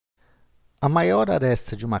A maior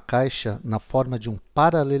aresta de uma caixa na forma de um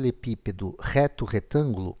paralelepípedo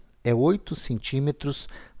reto-retângulo é 8 centímetros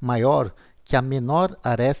maior que a menor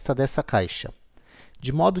aresta dessa caixa,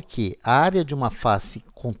 de modo que a área de uma face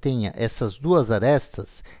que contenha essas duas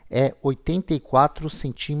arestas é 84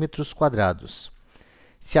 centímetros quadrados.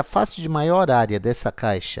 Se a face de maior área dessa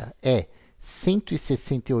caixa é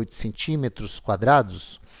 168 centímetros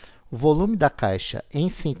quadrados, o volume da caixa em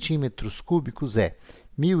centímetros cúbicos é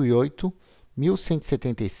 1008,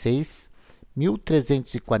 1176,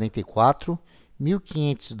 1344,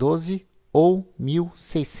 1512 ou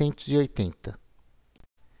 1680.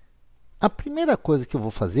 A primeira coisa que eu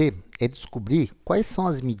vou fazer é descobrir quais são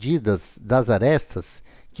as medidas das arestas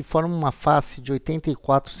que formam uma face de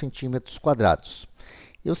 84 centímetros quadrados.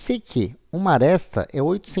 Eu sei que uma aresta é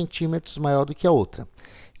 8 centímetros maior do que a outra.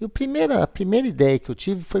 E a primeira ideia que eu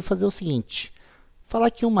tive foi fazer o seguinte: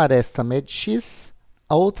 falar que uma aresta mede x,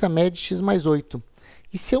 a outra mede x mais 8.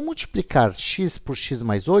 E se eu multiplicar x por x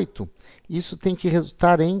mais 8, isso tem que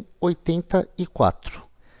resultar em 84.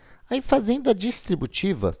 Aí, fazendo a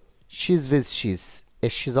distributiva, x vezes x é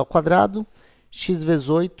x ao quadrado, x vezes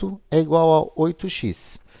 8 é igual a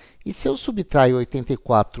 8x. E se eu subtrair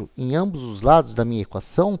 84 em ambos os lados da minha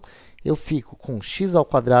equação, eu fico com x ao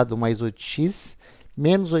quadrado mais 8x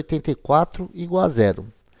menos 84 igual a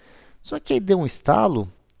zero. Só que aí deu um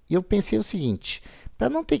estalo e eu pensei o seguinte: para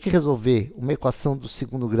não ter que resolver uma equação do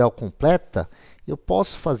segundo grau completa, eu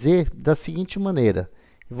posso fazer da seguinte maneira.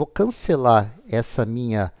 Eu vou cancelar essa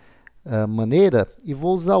minha maneira e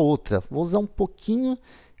vou usar outra. Vou usar um pouquinho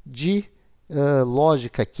de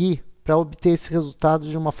lógica aqui para obter esse resultado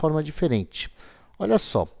de uma forma diferente. Olha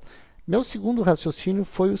só, meu segundo raciocínio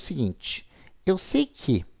foi o seguinte: eu sei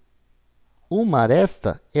que uma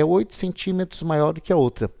aresta é 8 centímetros maior do que a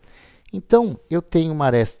outra. Então, eu tenho uma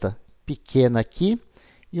aresta pequena aqui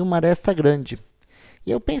e uma aresta grande.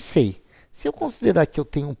 E eu pensei, se eu considerar que eu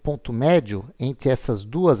tenho um ponto médio entre essas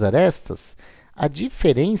duas arestas, a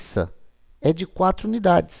diferença é de 4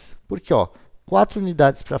 unidades. Porque, 4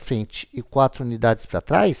 unidades para frente e 4 unidades para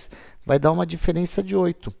trás vai dar uma diferença de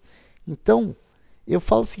 8. Então, eu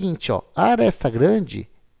falo o seguinte, a aresta grande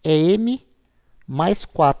é m mais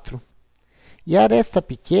 4. E a aresta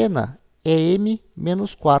pequena é m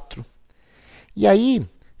menos 4. E aí,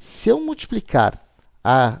 se eu multiplicar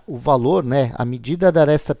o valor, a medida da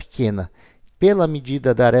aresta pequena, pela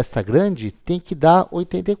medida da aresta grande, tem que dar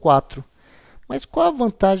 84. Mas qual a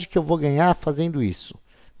vantagem que eu vou ganhar fazendo isso?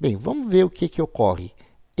 Bem, vamos ver o que ocorre.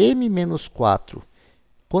 m menos 4,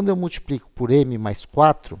 quando eu multiplico por m mais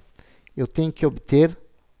 4, eu tenho que obter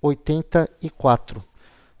 84.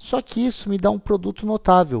 Só que isso me dá um produto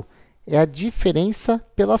notável. É a diferença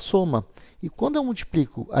pela soma. E quando eu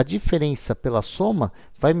multiplico a diferença pela soma,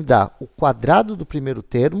 vai me dar o quadrado do primeiro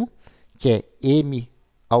termo, que é m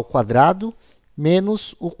ao quadrado,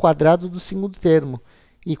 menos o quadrado do segundo termo.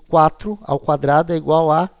 E 4 ao quadrado é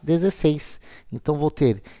igual a 16. Então, vou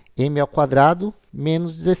ter m ao quadrado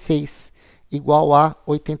menos 16, igual a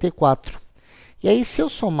 84. E aí, se eu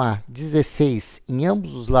somar 16 em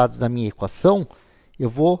ambos os lados da minha equação, eu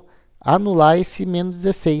vou anular esse menos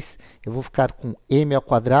 16. Eu vou ficar com m ao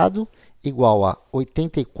quadrado igual a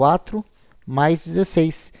 84 mais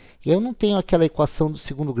 16. E eu não tenho aquela equação do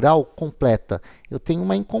segundo grau completa, eu tenho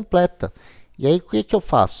uma incompleta. E aí, o que eu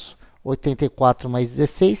faço? 84 mais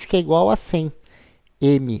 16, que é igual a 100.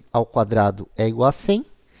 m ao quadrado é igual a 100.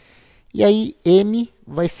 E aí, m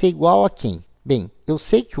vai ser igual a quem? Bem, eu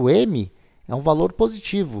sei que o m é um valor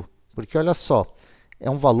positivo, porque, olha só, é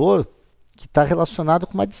um valor que está relacionado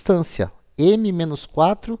com uma distância. m menos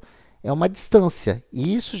 4 é uma distância,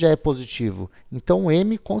 e isso já é positivo. Então,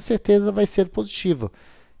 m com certeza vai ser positivo.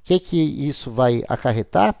 O que isso vai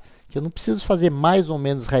acarretar? Que eu não preciso fazer mais ou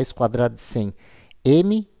menos raiz quadrada de 100.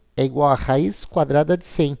 m é igual a raiz quadrada de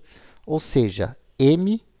 100, ou seja,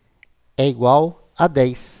 m é igual a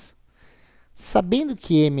 10. Sabendo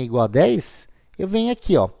que m é igual a 10, eu venho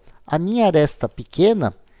aqui, a minha aresta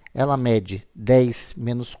pequena, ela mede 10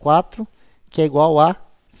 menos 4, que é igual a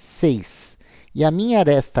 6. E a minha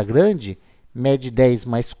aresta grande mede 10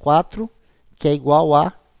 mais 4, que é igual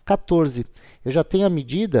a 14. Eu já tenho a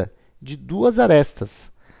medida de duas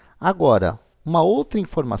arestas. Agora, uma outra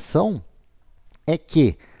informação é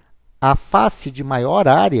que a face de maior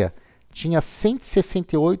área tinha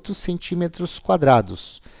 168 centímetros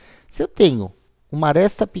quadrados. Se eu tenho uma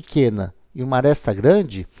aresta pequena e uma aresta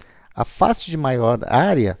grande, a face de maior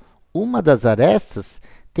área, uma das arestas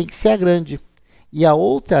tem que ser a grande. E a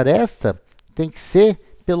outra aresta tem que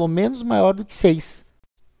ser pelo menos maior do que 6.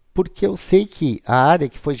 Porque eu sei que a área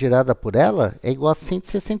que foi gerada por ela é igual a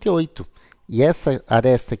 168. E essa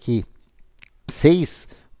aresta aqui, 6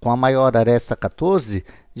 com a maior aresta 14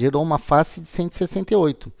 gerou uma face de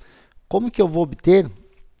 168. Como que eu vou obter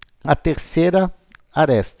a terceira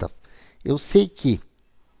aresta? Eu sei que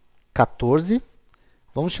 14,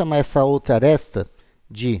 vamos chamar essa outra aresta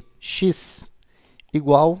de x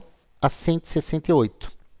igual a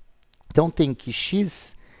 168. Então, tem que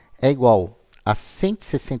x é igual a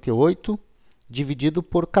 168 dividido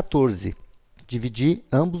por 14. Dividir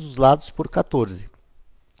ambos os lados por 14.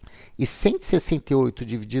 E 168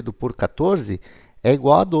 dividido por 14 é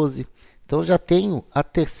igual a 12. Então, eu já tenho a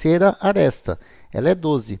terceira aresta. Ela é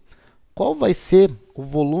 12. Qual vai ser o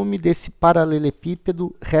volume desse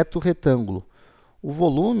paralelepípedo reto-retângulo? O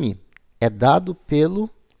volume é dado pelo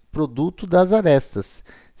produto das arestas.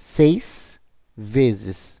 6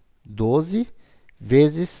 vezes 12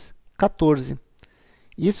 vezes 14.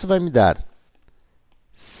 Isso vai me dar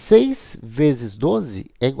 6 vezes 12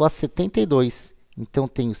 é igual a 72. Então,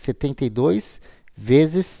 tenho 72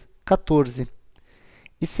 vezes 14.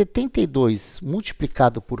 E 72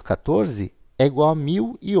 multiplicado por 14 é igual a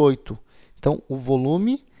 1008. Então, o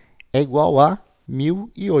volume é igual a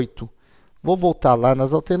 1008. Vou voltar lá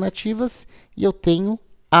nas alternativas e eu tenho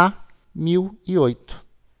A 1008.